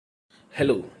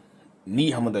Hello,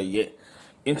 Ni Hamada here.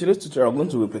 In today's tutorial, I'm going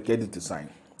to replicate the design.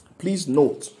 Please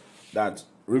note that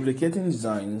replicating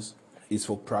designs is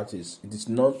for practice. It is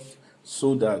not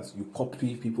so that you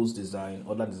copy people's design,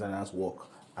 other designers' work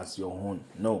as your own.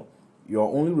 No, you are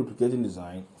only replicating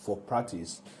design for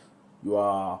practice. You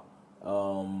are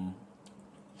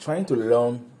trying to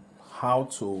learn how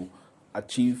to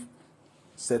achieve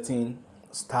certain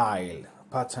style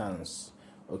patterns,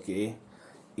 okay,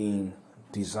 in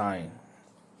design.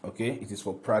 Okay, it is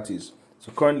for practice.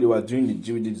 So currently we are doing the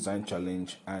GVD design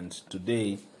challenge, and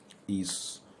today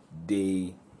is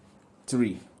day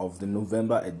 3 of the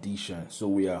November edition. So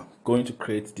we are going to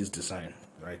create this design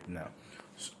right now.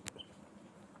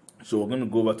 So we're going to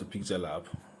go over to Pixellab.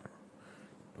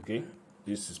 Okay,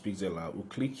 this is Pixellab. We'll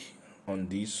click on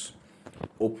this,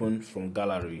 open from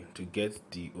gallery to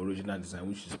get the original design,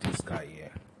 which is this guy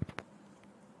here.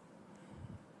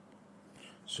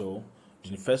 So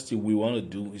the first thing we want to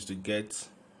do is to get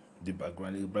the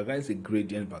background. The background is a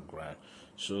gradient background.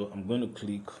 So I'm going to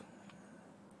click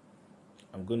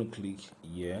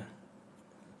here,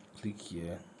 click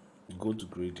here, go to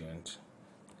gradient,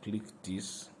 click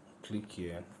this, click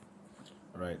here.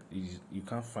 Right, you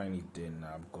can't find it there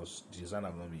now because the design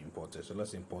have not been imported. So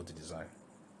let's import the design.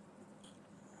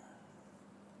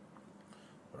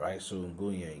 Right, so go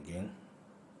here again.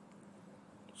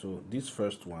 So this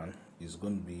first one is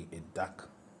going to be a dark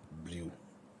blue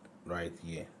right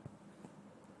here.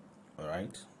 All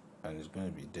right, and it's going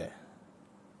to be there.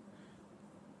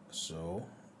 So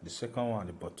the second one at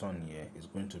the bottom here is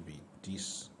going to be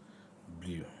this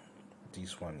blue,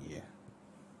 this one here.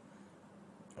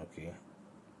 Okay,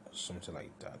 something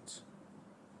like that.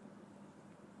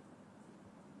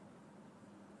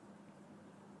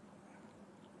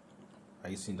 Are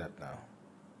you seeing that now?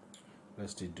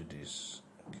 Let's still do this.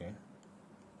 Okay,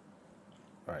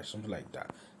 all right, something like that.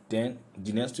 Then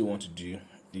the next thing we want to do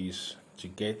is to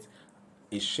get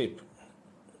a shape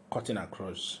cutting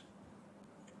across.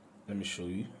 Let me show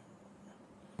you,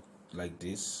 like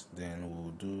this. Then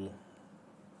we'll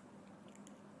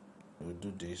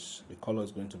do this. The color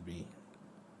is going to be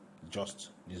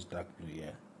just this dark blue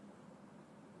here.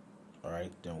 All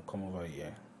right, then we'll come over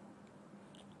here,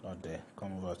 not there,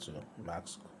 come over to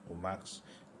max. We'll max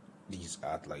these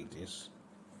out like this.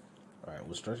 All right,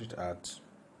 we'll stretch it out.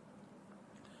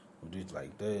 We'll do it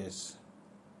like this.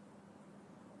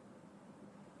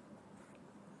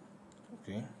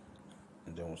 Okay,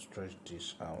 and then we'll stretch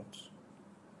this out.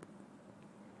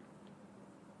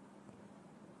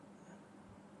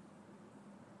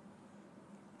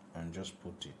 And just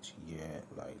put it here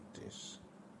like this.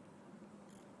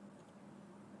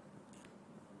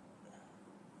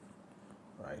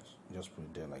 Right, just put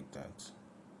it there like that.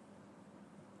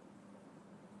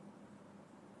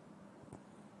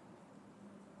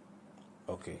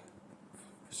 Okay,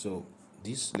 so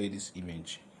this lady's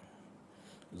image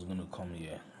is going to come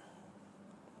here.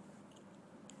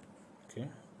 Okay,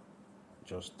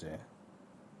 just there.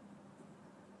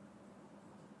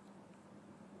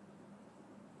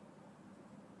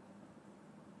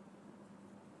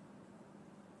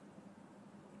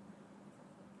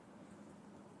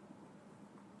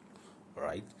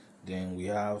 Right, then we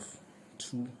have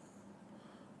two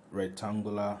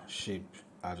rectangular shape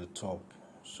at the top.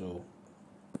 So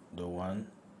the one,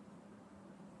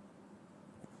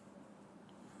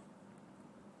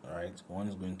 right,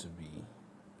 one's going to be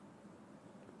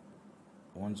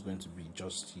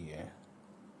just here.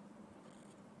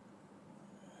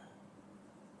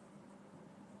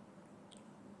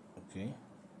 Okay,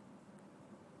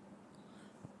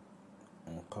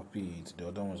 and copy it. The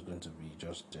other one's going to be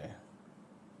just there.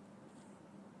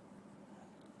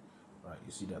 Right,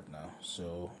 you see that now.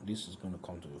 So this is going to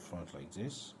come to the front like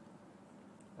this.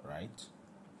 Right,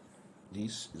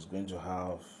 this is going to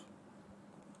have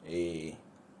a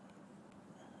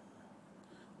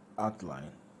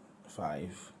outline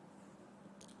 5.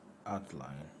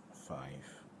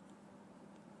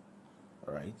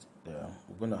 All right,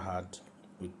 we're going to add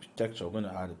with texture. We're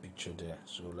going to add a picture there.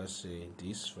 So let's say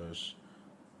this first.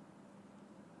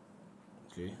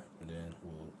 Okay, and then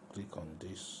we'll click on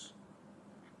this.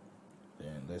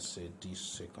 Then let's say this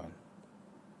second,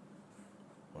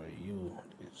 or you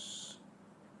is,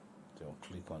 then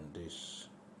click on this.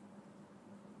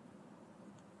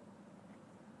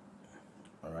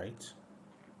 All right,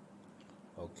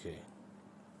 okay,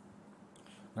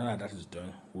 now that is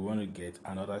done, we want to get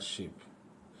another shape.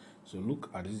 So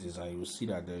look at this design. You'll see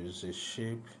that there is a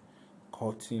shape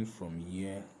cutting from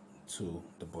here to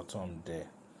the bottom there.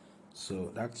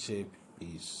 So that shape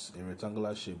is a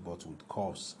rectangular shape but with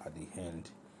curves at the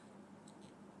end.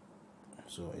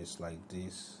 So it's like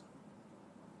this,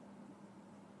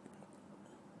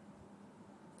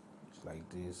 like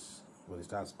this, but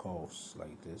it has curves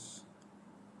like this.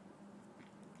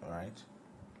 All right,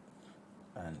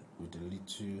 and with a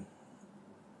little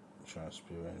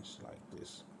transparency like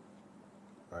this.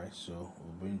 All right, so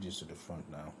we'll bring this to the front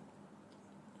now.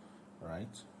 All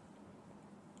right,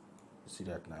 see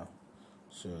that now?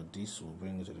 So this will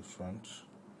bring it to the front,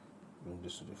 bring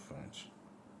this to the front.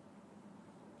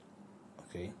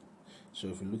 Okay, so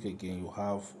if you look again, you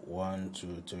have 1,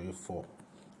 2, 3, 4.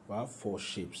 We have 4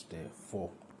 shapes there, four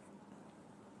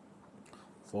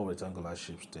rectangular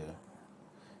shapes there,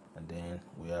 and then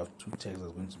we have 2 text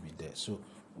that's going to be there. So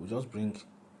we'll just bring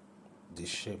this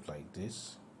shape like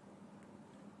this.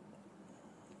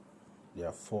 There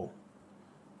are 4,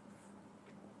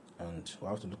 and we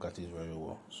have to look at it very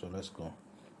well. So let's go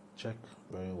check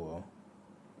very well.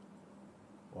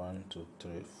 1, 2,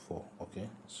 3, 4. Okay,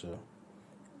 so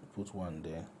put 1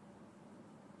 there.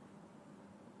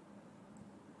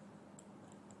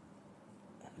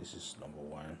 This is number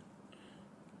 1.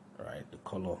 Right, the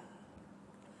color.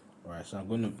 Alright, so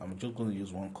I'm just going to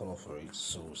use one color for it,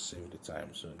 so save the time.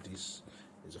 So this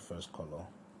is the first color.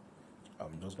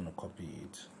 I'm just going to copy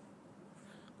it.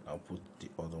 I'll put the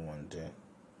other one there.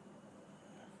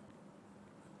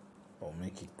 I'll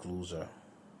make it closer.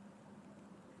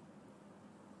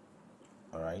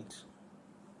 Alright,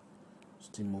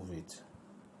 still move it.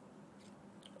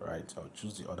 Alright, I'll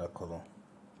choose the other color,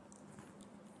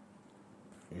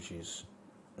 which is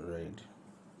red.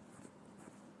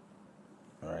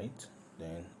 Alright,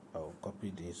 then I'll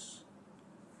copy this.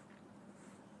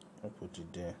 I'll put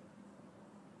it there.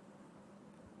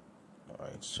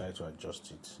 Alright, try to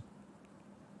adjust it.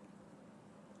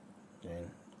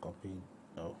 Then copy,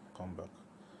 no, come back.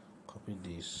 Copy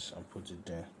this and put it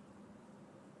there.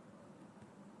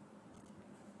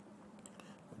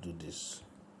 Do this.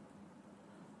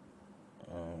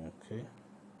 Okay.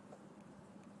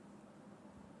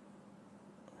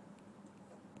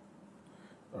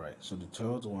 Alright, so the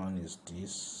third one is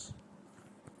this.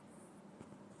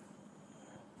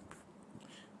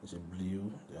 It's a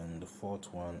blue, and the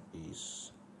fourth one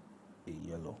is a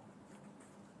yellow.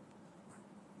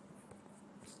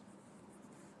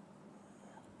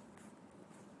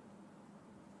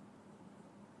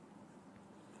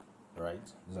 Alright,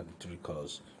 these are the 3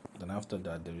 colors. Then after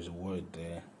that, there is a word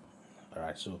there.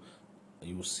 Alright, so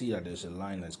you will see that there's a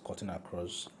line that's cutting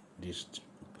across these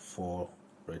 4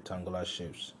 rectangular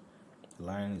shapes. The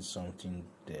line is something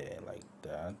there like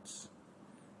that.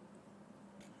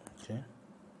 Okay,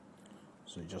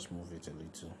 so you just move it a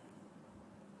little.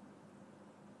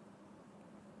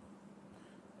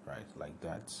 Right, like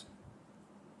that.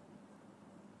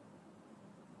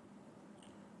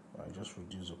 Right, just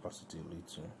reduce opacity a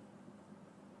little.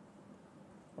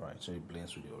 Right, so it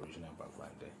blends with the original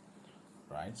background there.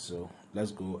 Right, so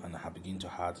let's go and begin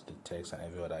to add the text and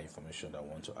every other information that I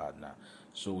want to add now.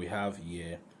 So we have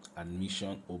here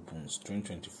admission opens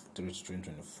 2023 to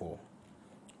 2024.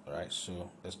 All right, so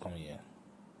let's come here.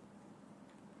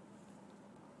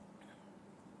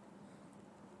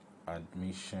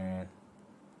 Admission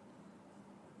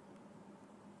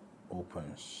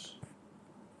opens.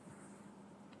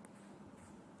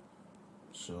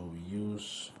 So we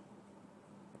use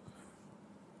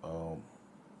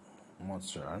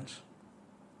Mozart.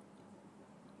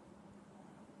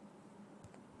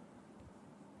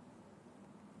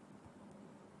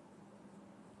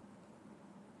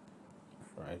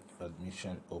 Right,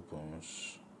 admission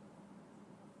opens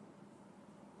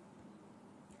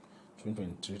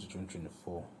 2023 to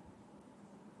 2024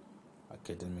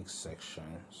 academic section.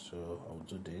 So I'll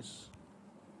do this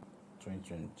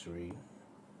 2023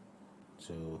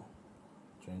 to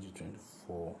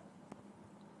 2024.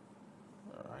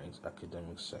 Alright,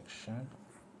 academic section.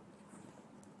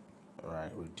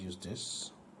 Alright, reduce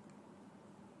this.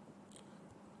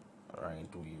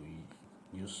 Alright,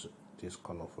 we use this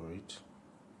color for it.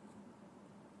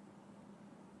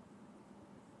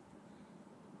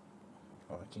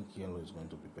 Oh, I think yellow is going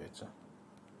to be better.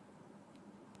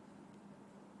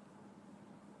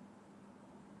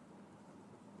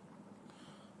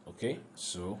 Okay,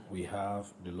 so we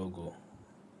have the logo,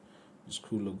 the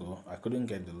school logo. I couldn't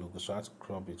get the logo, so I had to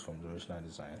crop it from the original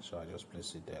design, so I just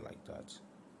place it there like that.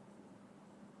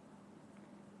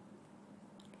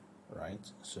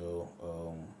 Right, so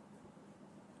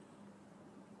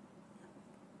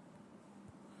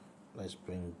let's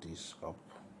bring this up.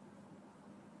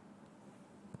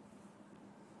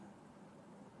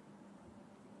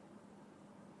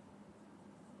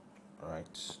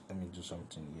 Right, let me do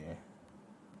something here.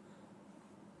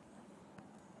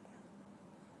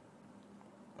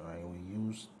 Alright, we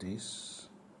use this.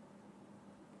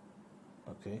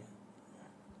 Okay,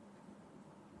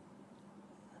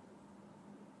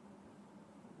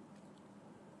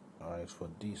 Alright, for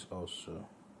this also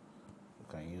you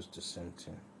can use the same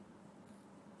thing.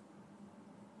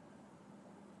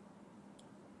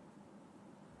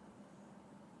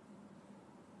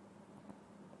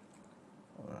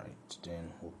 Alright,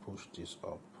 then we'll push this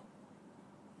up.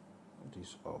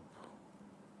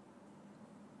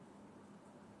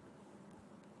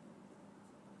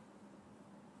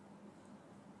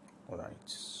 Alright,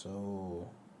 so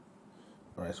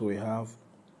we have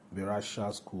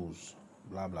Virasha schools,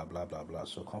 blah blah blah blah blah.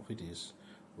 So copy this,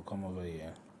 we'll come over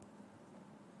here,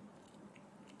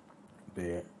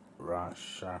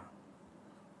 Virasha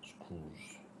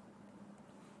schools.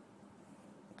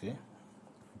 Okay,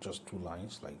 just 2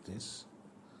 lines like this.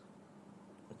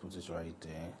 Put it right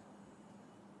there.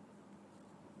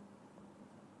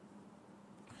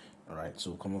 Alright,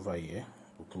 so come over here,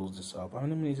 we'll close this up. How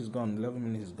many minutes is gone? 11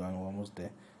 minutes is gone, we're almost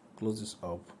there. Close this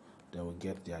up, then we'll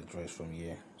get the address from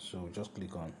here. So just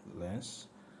click on lens.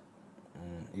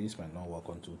 This might not work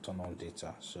until turn on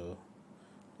data, so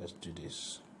let's do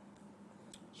this.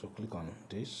 So click on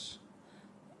this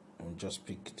and just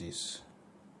pick this.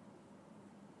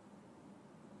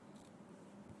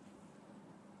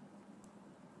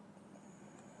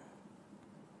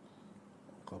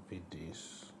 Copy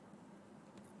this.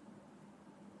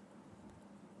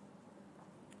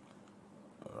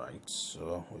 Alright,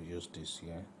 so we'll use this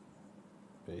here.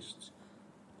 Paste.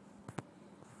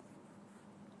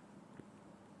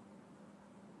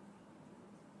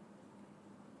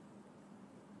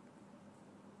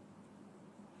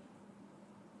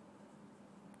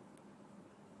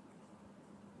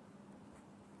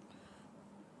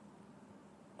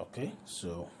 Okay,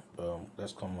 so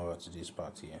let's come over to this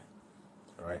part here.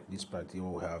 Alright, this part here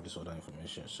will have this other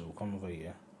information. So we'll come over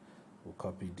here, we'll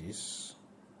copy this,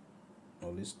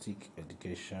 holistic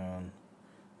education.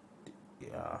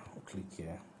 Yeah, we'll click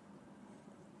here,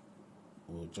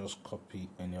 we'll just copy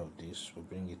any of this, we'll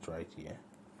bring it right here.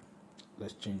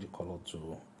 Let's change the color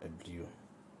to a blue,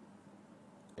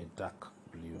 a dark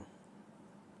blue.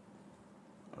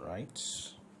 Alright,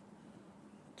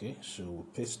 okay, so we'll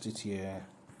paste it here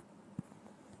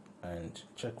and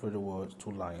check where the word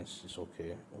 2 lines is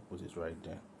okay. We'll put it right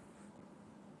there.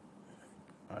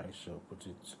 Alright, so put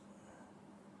it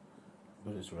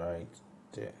right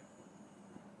there.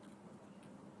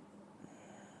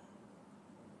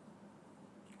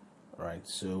 Right,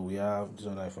 so we have this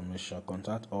other information.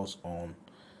 Contact us on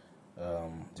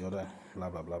the other blah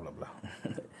blah blah blah blah.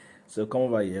 So come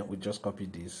over here, we just copy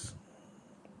this,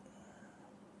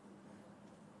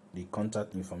 the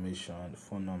contact information, the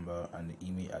phone number and the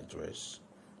email address.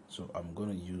 So I'm going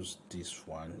to use this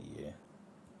one here,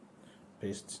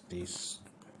 paste this,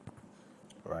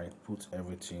 right, put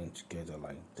everything together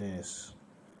like this.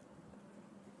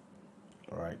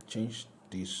 Alright, change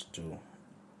this to,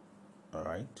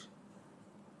 alright,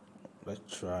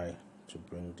 let's try to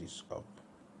bring this up.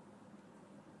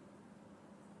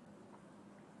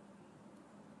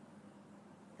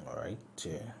 Alright,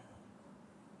 there.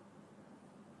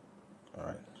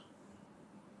 Alright,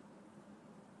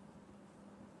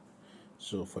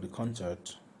 so for the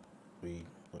contact we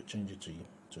will change it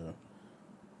to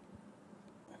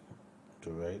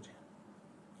red.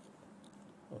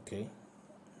 Okay,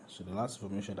 so the last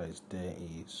information that is there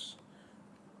is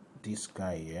this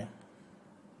guy here.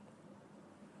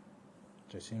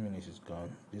 13 minutes is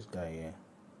gone. This guy here.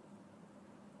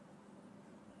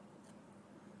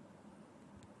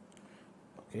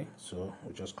 Okay, so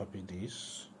we just copy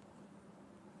this.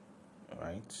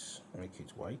 Alright, make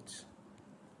it white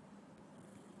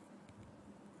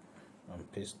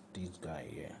and paste this guy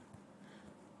here.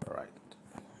 Alright,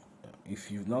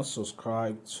 if you've not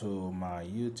subscribed to my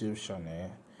YouTube channel,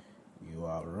 you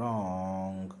are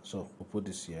wrong. So we'll put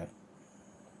this here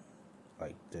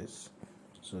like this.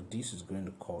 So this is going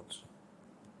to cut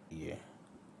here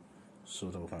so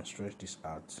that we can stretch this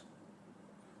out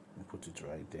and put it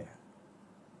right there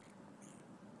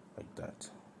like that.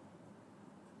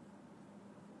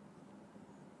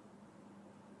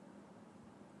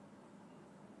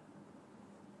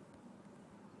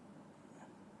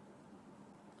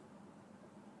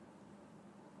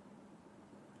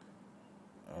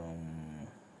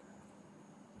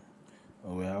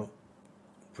 We have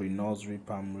pre-nursery,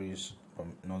 primaries,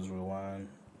 from nursery 1,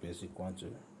 basic 1 to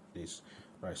this.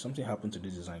 Right, something happened to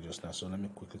this design just now, so let me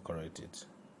quickly correct it.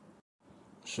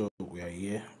 So we are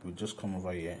here, we just come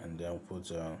over here and then we'll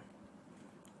put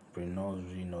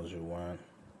pre-nursery, nursery 1,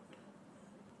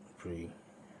 pre.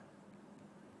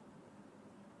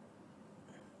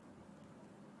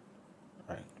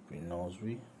 Right,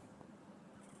 pre-nursery.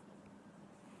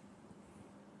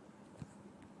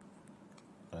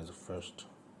 That's the first.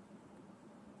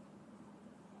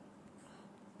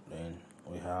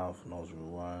 we have nursery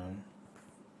 1,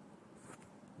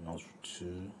 nursery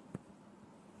 2,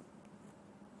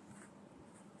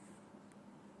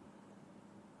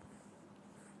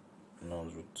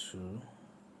 nursery 2,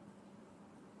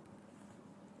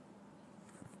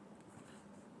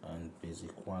 and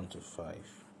basic 1 to 5.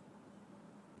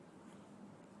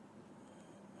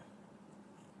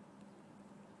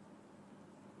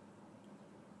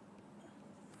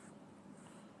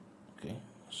 Okay,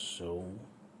 so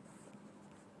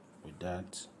with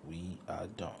that we are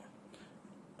done.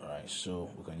 Alright,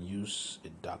 so we can use a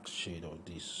dark shade of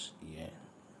this here.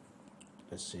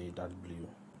 Let's say that blue,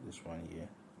 this one here.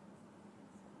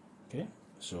 Okay,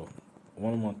 so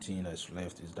one more thing that's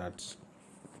left is that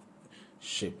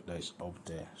shape that is up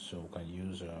there. So we can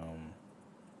use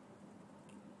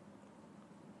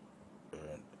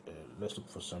let's look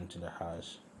for something that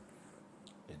has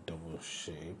a double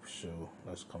shape. So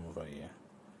let's come over here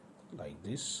like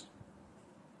this.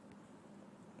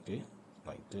 Okay,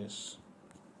 like this.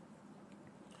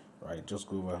 Right, just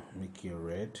go over, make it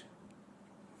red.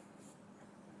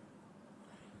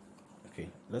 Okay,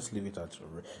 let's leave it at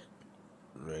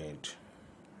red.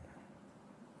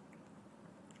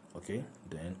 Okay,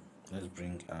 then let's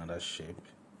bring another shape,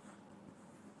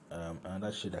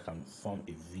 another shape that can form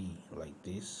a V like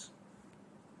this.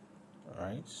 All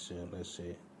right, so let's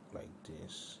say like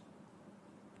this.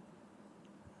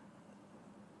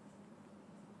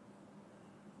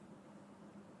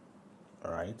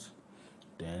 All right,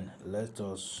 then let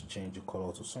us change the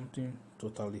color to something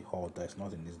totally hot that's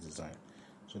not in this design.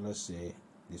 So let's say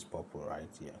this purple right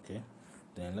here. Okay,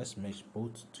 then let's mesh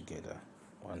both together.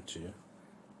 1, 2.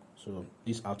 So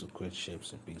these are to create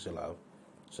shapes in Pixellab.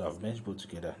 So I've meshed both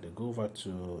together. Then go over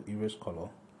to erase color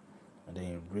and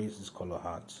then erase this color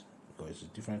out because it's a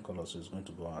different color, so it's going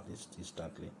to go out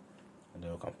instantly. And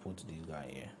then we can put this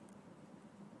guy here.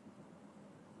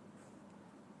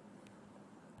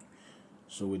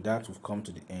 So with that, we've come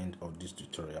to the end of this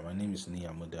tutorial. My name is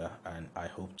Hamuda, and I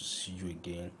hope to see you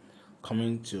again,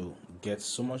 coming to get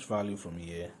so much value from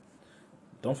here.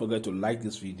 Don't forget to like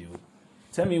this video.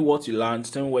 Tell me what you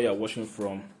learned, tell me where you're watching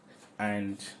from,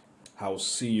 and I'll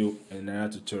see you in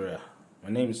another tutorial. My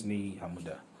name is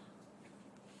Hamuda.